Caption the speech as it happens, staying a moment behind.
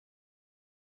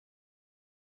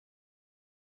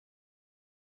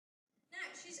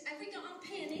Have we got our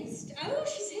pianist? Oh,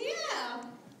 she's here.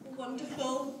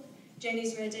 Wonderful.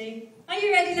 Jenny's ready. Are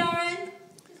you ready, Lauren?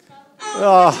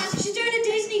 Oh, fantastic. She's doing a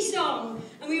Disney song,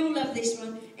 and we all love this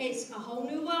one. It's A Whole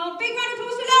New World. Big round of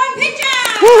applause for Lauren Pitcher!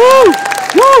 Woohoo!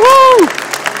 Woohoo!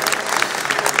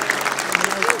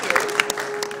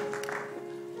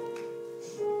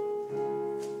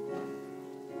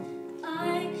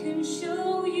 I can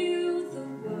show you the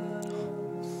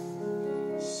world,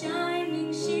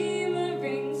 shining,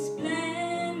 shimmering,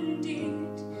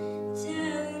 splendid.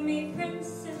 Tell me,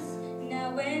 princess,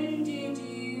 now when did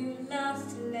you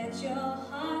last let your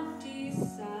heart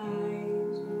decide?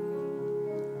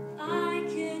 I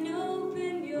can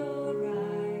open your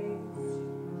eyes,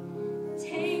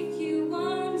 take you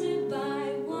wonder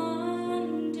by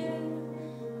wonder,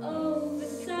 over,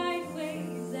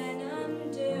 sideways and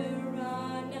under,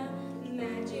 on a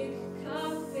magic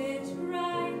carpet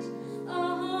ride, a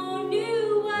whole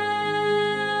new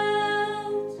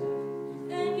world,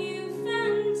 a new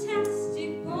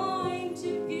fantastic point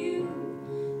of view.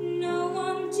 No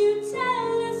one to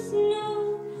tell us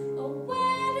no, or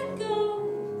where to go,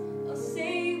 or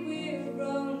say we're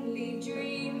only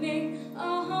dreaming. A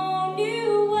whole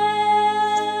new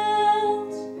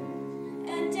world, a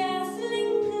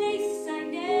dazzling place I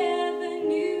never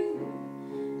knew.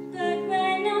 But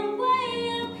when I'm way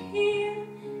up here,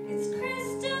 it's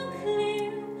crystal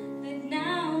clear that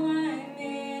now I'm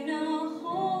in a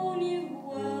whole new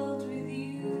world with you.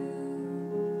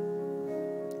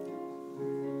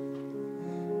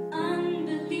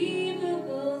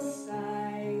 Unbelievable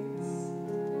sights,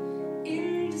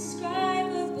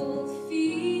 indescribable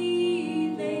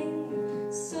feeling,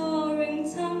 soaring,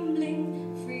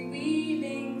 tumbling,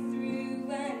 freewheeling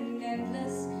through an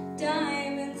endless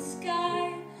diamond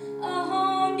sky. A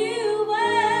whole new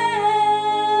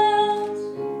world,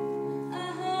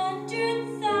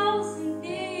 100,000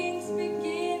 things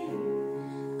begin.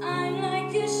 I'm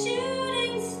like a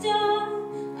shooting star,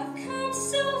 I've come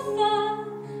so far,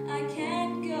 I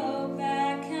can't go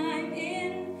back, I'm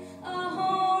in a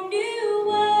whole new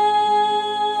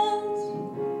world,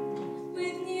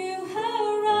 with new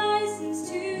horizons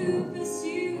to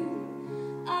pursue.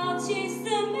 I'll chase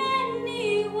them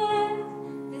anywhere,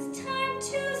 there's time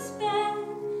to spare.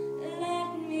 Let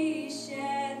me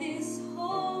share this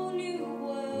whole new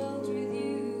world with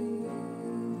you.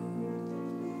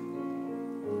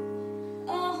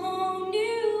 A whole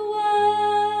new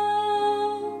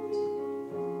world,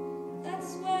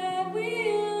 that's where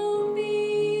we'll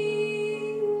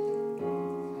be.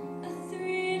 A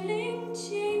thrilling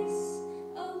chase,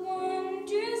 a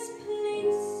wondrous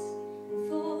place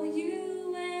for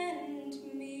you and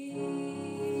me.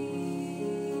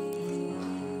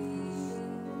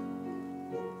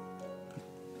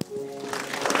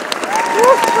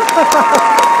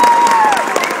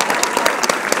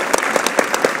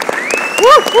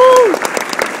 Woohoo!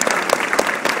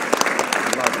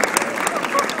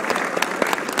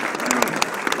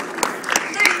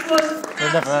 That was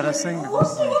I've never heard her sing before.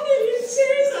 awesome.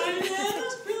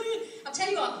 That's brilliant. I'll tell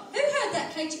you what, who heard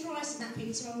that Katie Price and that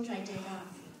Peter Andre did that?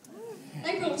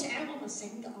 They brought it out on a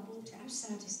single. I bought it. How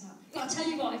sad is that? But I'll tell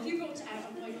you what, if you brought it out,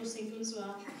 I'll play your single as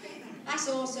well. That's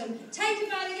awesome. Take a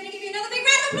bow. They're going to give you another big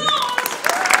round of applause.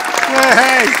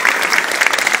 Yay!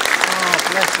 Oh,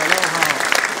 bless her little heart.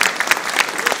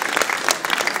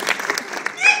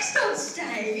 Next on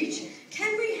stage,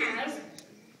 can we have...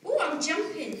 Oh, I'm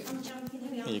jumping. Here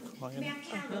we are. Are you quiet? Can we have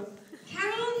Carol?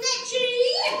 Carol on next.